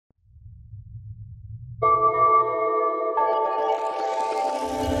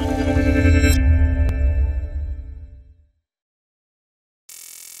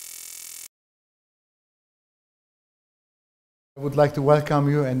I would like to welcome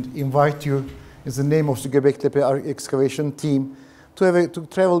you and invite you, in the name of the Göbekli excavation team, to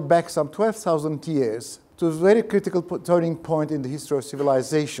travel back some 12,000 years to a very critical turning point in the history of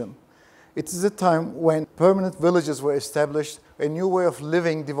civilization. It is a time when permanent villages were established, a new way of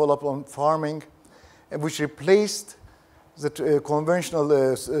living developed on farming, which replaced the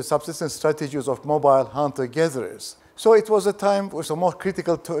conventional subsistence strategies of mobile hunter-gatherers. So it was a time with some more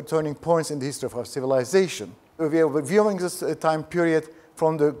critical turning points in the history of our civilization. We are viewing this time period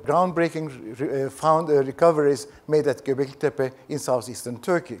from the groundbreaking found recoveries made at Göbekli Tepe in southeastern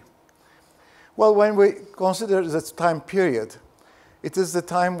Turkey. Well, when we consider this time period, it is the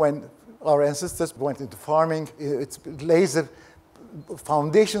time when our ancestors went into farming. It lays the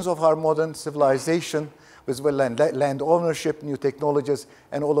foundations of our modern civilization with land ownership, new technologies,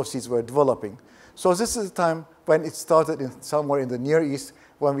 and all of these were developing. So this is the time when it started somewhere in the Near East,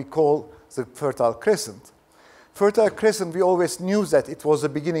 when we call the Fertile Crescent. Fertile Crescent, we always knew that it was the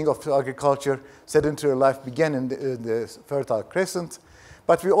beginning of agriculture. Sedentary life began in the Fertile Crescent,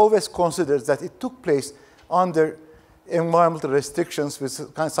 but we always considered that it took place under environmental restrictions with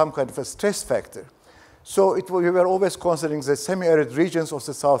some kind of a stress factor. So we were always considering the semi-arid regions of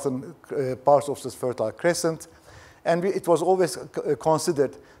the southern parts of this Fertile Crescent, and it was always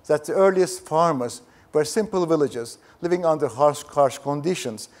considered that the earliest farmers were simple villages living under harsh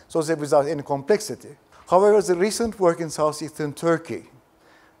conditions, so they without any complexity. However, the recent work in southeastern Turkey,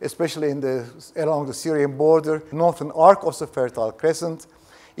 especially along the Syrian border, northern arc of the Fertile Crescent,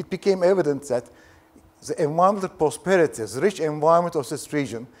 it became evident that the environmental prosperity, the rich environment of this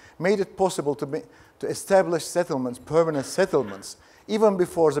region, made it possible to establish settlements, permanent settlements, even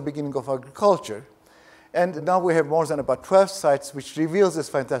before the beginning of agriculture. And now we have more than about 12 sites which reveals this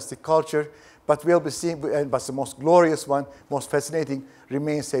fantastic culture, but we'll be seeing, but the most glorious one, most fascinating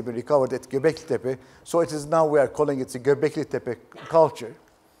remains have been recovered at Göbekli Tepe. So it is now we are calling it the Göbekli Tepe culture.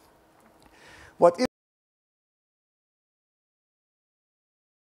 What is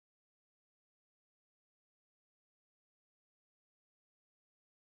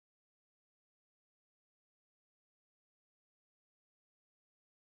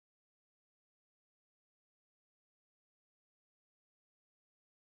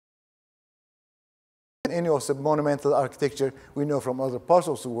any of the monumental architecture we know from other parts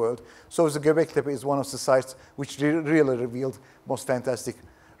of the world. So the Göbekli Tepe is one of the sites which really revealed most fantastic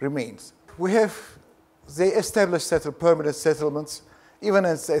remains. They established permanent settlements, even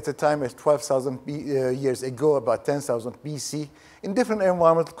at the time of 12,000 years ago, about 10,000 BC, in different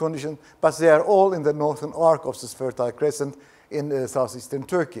environmental conditions, but they are all in the northern arc of this Fertile Crescent in southeastern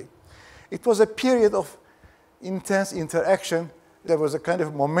Turkey. It was a period of intense interaction. There was a kind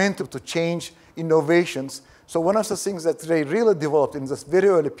of momentum to change, innovations. So one of the things that they really developed in this very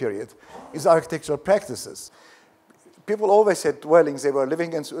early period is architectural practices. People always had dwellings, they were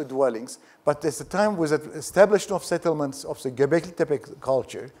living in dwellings, but at the time with the establishment of settlements of the Göbekli Tepe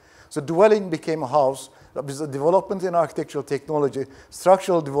culture, the dwelling became a house. With the development in architectural technology,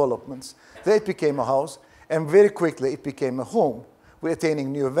 structural developments, then it became a house, and very quickly it became a home,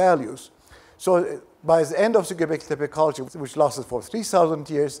 attaining new values. So by the end of the Göbekli Tepe culture, which lasted for 3,000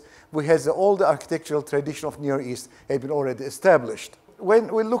 years, we had all the architectural tradition of Near East had been already established.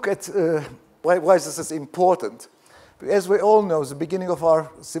 When we look at why this is important, as we all know, the beginning of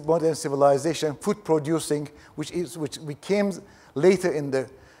our modern civilization, food producing, which became later in the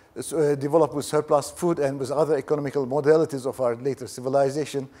developed with surplus food and with other economical modalities of our later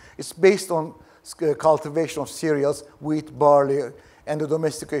civilization, is based on cultivation of cereals, wheat, barley, and the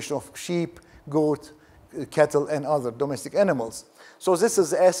domestication of sheep, goat, cattle, and other domestic animals. So this is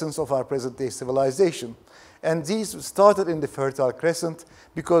the essence of our present-day civilization. And these started in the Fertile Crescent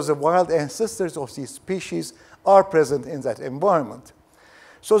because the wild ancestors of these species are present in that environment.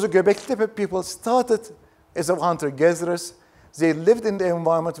 So the Göbekli Tepe people started as hunter-gatherers. They lived in the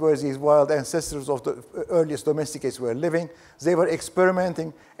environment where these wild ancestors of the earliest domesticates were living. They were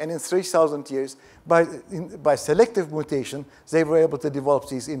experimenting, and in 3,000 years, by selective mutation, they were able to develop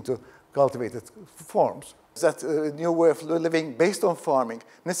these into cultivated forms. That new way of living based on farming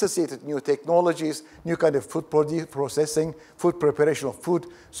necessitated new technologies, new kind of food processing, food preparation of food,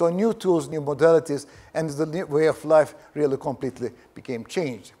 so new tools, new modalities, and the new way of life really completely became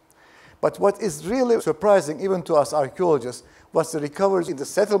changed. But what is really surprising, even to us archaeologists, was the recoveries in the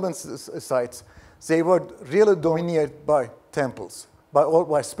settlement sites. They were really dominated by temples,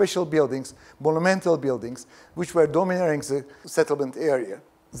 by special buildings, monumental buildings, which were dominating the settlement area.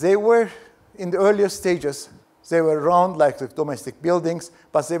 They were, in the earlier stages, they were round like the domestic buildings,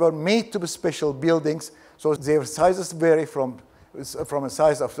 but they were made to be special buildings, so their sizes vary from from a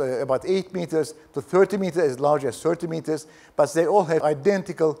size of about 8 meters to 30 meters, as large as 30 meters, but they all have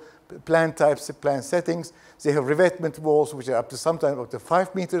identical plan types, plan settings. They have revetment walls, which are up to sometimes up to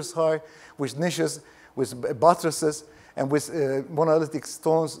 5 meters high, with niches, with buttresses, and with monolithic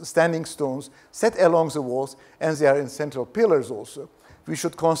stones, standing stones, set along the walls, and they are in central pillars also. We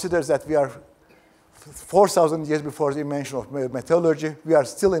should consider that we are 4,000 years before the invention of metallurgy. We are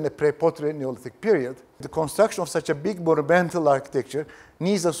still in the pre-pottery Neolithic period. The construction of such a big monumental architecture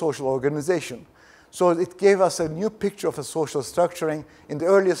needs a social organization. So it gave us a new picture of a social structuring in the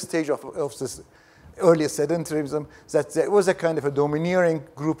earliest stage of this early sedentarism, that there was a kind of a domineering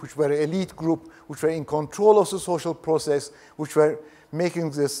group, which were an elite group, which were in control of the social process, which were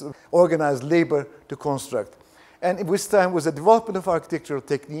making this organized labor to construct. And with time, with the development of architectural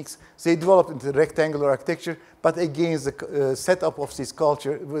techniques, they developed into rectangular architecture, but again, the setup of this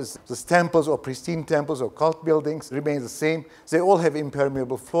culture with the temples or pristine temples or cult buildings remain the same. They all have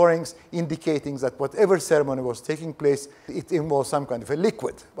impermeable floorings, indicating that whatever ceremony was taking place, it involved some kind of a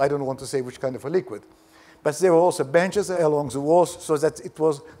liquid. I don't want to say which kind of a liquid. But there were also benches along the walls, so that it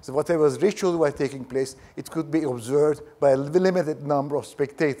was, whatever ritual was taking place, it could be observed by a limited number of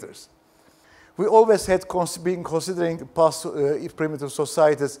spectators. We always had been considering past primitive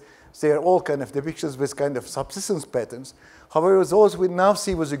societies, they are all kind of depictions with kind of subsistence patterns. However, those we now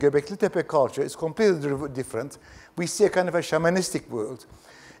see with the Göbekli Tepe culture is completely different. We see a kind of a shamanistic world.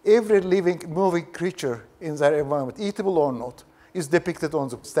 Every living, moving creature in their environment, eatable or not, is depicted on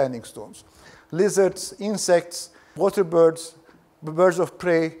the standing stones. Lizards, insects, water birds, birds of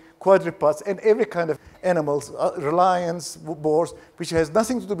prey, quadrupeds, and every kind of animals, lions, boars, which has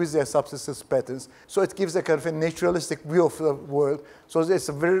nothing to do with their subsistence patterns. So it gives a kind of a naturalistic view of the world. So it's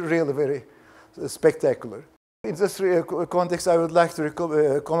a really very spectacular. In this context, I would like to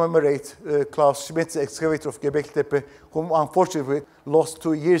commemorate Klaus Schmidt, the excavator of Göbekli Tepe, whom unfortunately we lost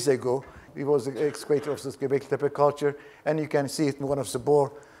 2 years ago. He was the excavator of this Göbekli Tepe culture, and you can see it in one of the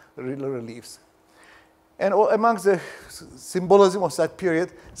boar reliefs. And amongst the symbolism of that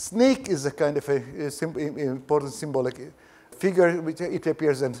period, snake is a kind of important symbolic figure, which it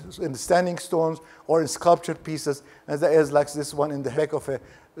appears in the standing stones or in sculptured pieces, as like this one in the back of a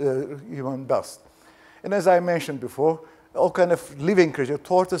human bust. And as I mentioned before, all kind of living creatures,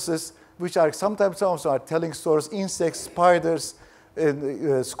 tortoises, which are sometimes also are telling stories, insects, spiders,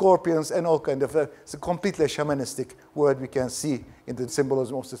 and, scorpions, and all kind of it's a completely shamanistic word we can see in the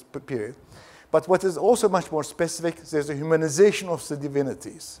symbolism of this period. But what is also much more specific, there's a humanization of the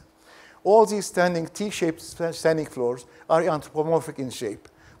divinities. All these standing T-shaped standing floors are anthropomorphic in shape.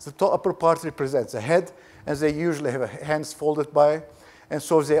 The upper part represents a head, and they usually have hands folded by, and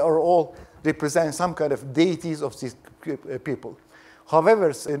so they are all represent some kind of deities of these people.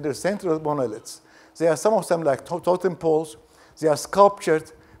 However, in the central monoliths, there are some of them like totem poles. They are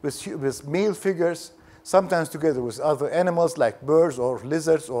sculptured with male figures, sometimes together with other animals like birds or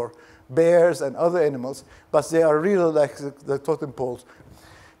lizards or bears and other animals, but they are really like the totem poles.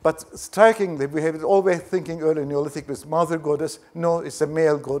 But strikingly, we have always thinking early Neolithic with mother goddess. No, it's a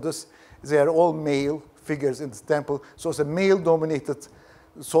male goddess. They are all male figures in the temple. So it's a male-dominated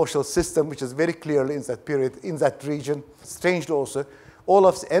social system, which is very clearly in that period, in that region. Strangely also, all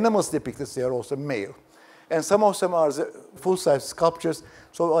of the animals depicted, they are also male. And some of them are the full-size sculptures,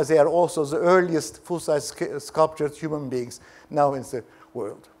 so they are also the earliest full-size sculptured human beings now in the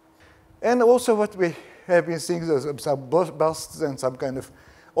world. And also what we have been seeing is some busts and some kind of,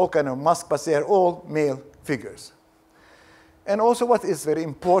 all kind of masks, but they are all male figures. And also what is very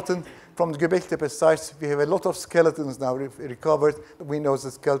important, from the Göbekli Tepe sites, we have a lot of skeletons now recovered. We know the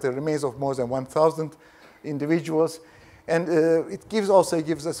skeleton remains of more than 1,000 individuals. And it also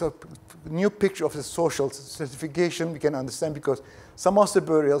gives us a new picture of the social stratification we can understand, because some of the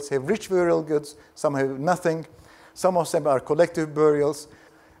burials have rich burial goods, some have nothing. Some of them are collective burials,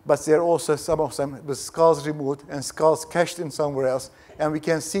 but there are also some of them with skulls removed and skulls cached in somewhere else. And we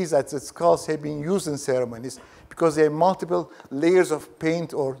can see that the skulls have been used in ceremonies because they have multiple layers of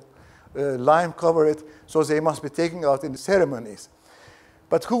paint or lime cover it, so they must be taken out in the ceremonies.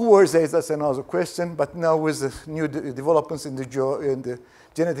 But who were they? That's another question. But now with the new developments in the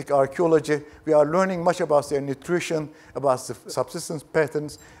genetic archaeology, we are learning much about their nutrition, about the subsistence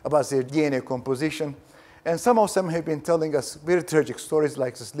patterns, about their DNA composition. And some of them have been telling us very tragic stories,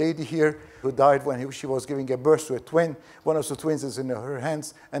 like this lady here who died when she was giving a birth to a twin. One of the twins is in her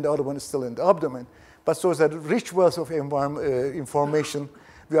hands, and the other one is still in the abdomen. But so that rich wealth of information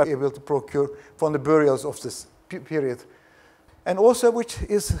we are able to procure from the burials of this period. And also, which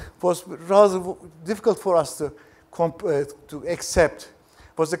was rather difficult for us to accept,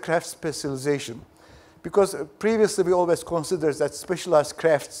 was the craft specialization. Because previously we always considered that specialized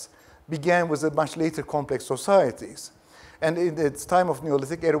crafts began with the much later complex societies. And in the time of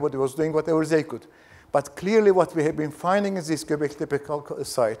Neolithic, everybody was doing whatever they could. But clearly what we have been finding in these Göbekli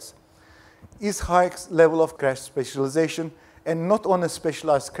sites is high level of craft specialization, and not only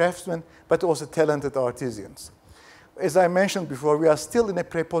specialized craftsmen, but also talented artisans. As I mentioned before, we are still in a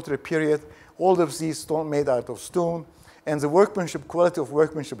pre-pottery period. All of these stone made out of stone, and the workmanship, quality of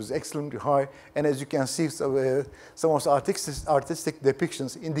workmanship is extremely high. And as you can see, some of the artistic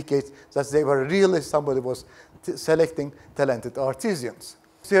depictions indicate that they were really, somebody was selecting talented artisans.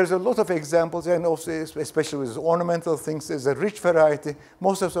 There's a lot of examples, and also especially with ornamental things, there's a rich variety.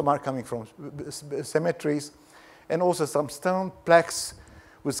 Most of them are coming from cemeteries, and also some stone plaques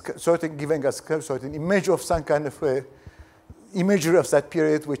with certain, giving us certain image of some kind of imagery of that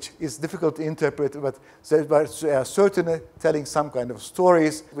period, which is difficult to interpret, but they are certainly telling some kind of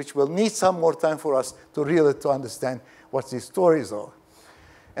stories, which will need some more time for us to really understand what these stories are.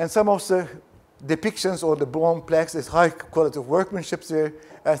 And some of the depictions or the bronze plaques, there's high quality of workmanship there.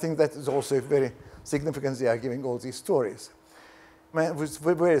 I think that is also very significant. They are giving all these stories. With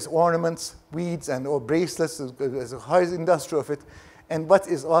various ornaments, beads, and or bracelets, there's a high industry of it. And what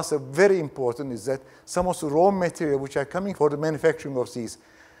is also very important is that some of the raw material which are coming for the manufacturing of these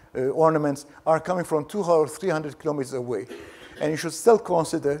ornaments are coming from 200 or 300 kilometers away. And you should still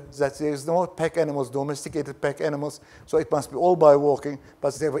consider that there is no pack animals, domesticated pack animals, so it must be all by walking,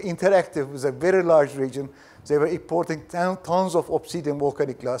 but they were interactive with a very large region. They were importing tons of obsidian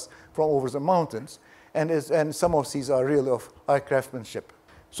volcanic glass from over the mountains, and some of these are really of high craftsmanship.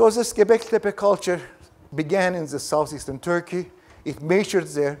 So this Göbekli culture began in the southeastern Turkey. It matured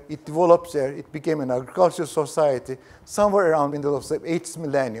there, it developed there, it became an agricultural society somewhere around the middle of the 8th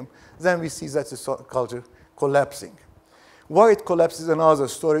millennium. Then we see that the culture collapsing. Why it collapses is another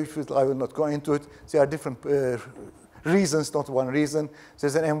story, which I will not go into it. There are different reasons, not one reason.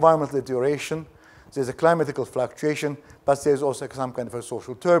 There's an environmental deterioration, there's a climatical fluctuation, but there's also some kind of a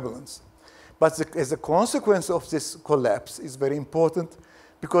social turbulence. But as a consequence of this collapse is very important,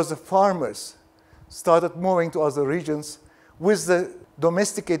 because the farmers started moving to other regions with the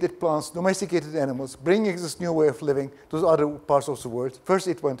domesticated plants, domesticated animals, bringing this new way of living to the other parts of the world. First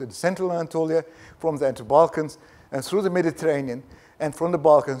it went to the central Anatolia, from there to Balkans, and through the Mediterranean, and from the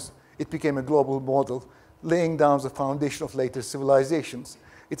Balkans, it became a global model, laying down the foundation of later civilizations.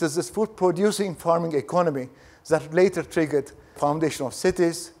 It is this food-producing farming economy that later triggered foundation of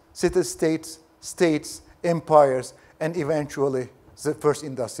cities, city-states, states, empires, and eventually the first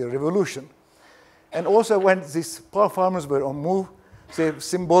industrial revolution. And also when these farmers were on move, their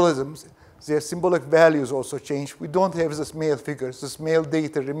symbolisms, their symbolic values also changed. We don't have this male figures. This male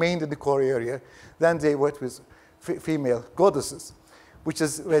deity remained in the core area. Then they worked with female goddesses, which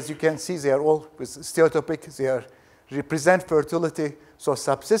is, as you can see, they are all stereotypic. They represent fertility. So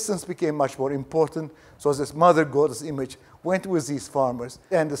subsistence became much more important. So this mother goddess image went with these farmers.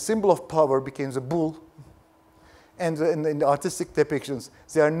 And the symbol of power became the bull. And in the artistic depictions,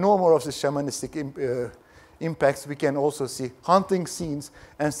 there are no more of the shamanistic impacts. We can also see hunting scenes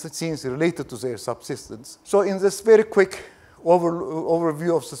and scenes related to their subsistence. So in this very quick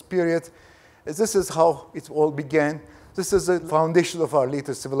overview of this period, this is how it all began. This is the foundation of our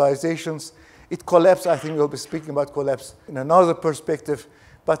later civilizations. It collapsed. I think we'll be speaking about collapse in another perspective.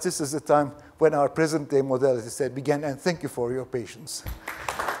 But this is the time when our present-day modality set began. And thank you for your patience.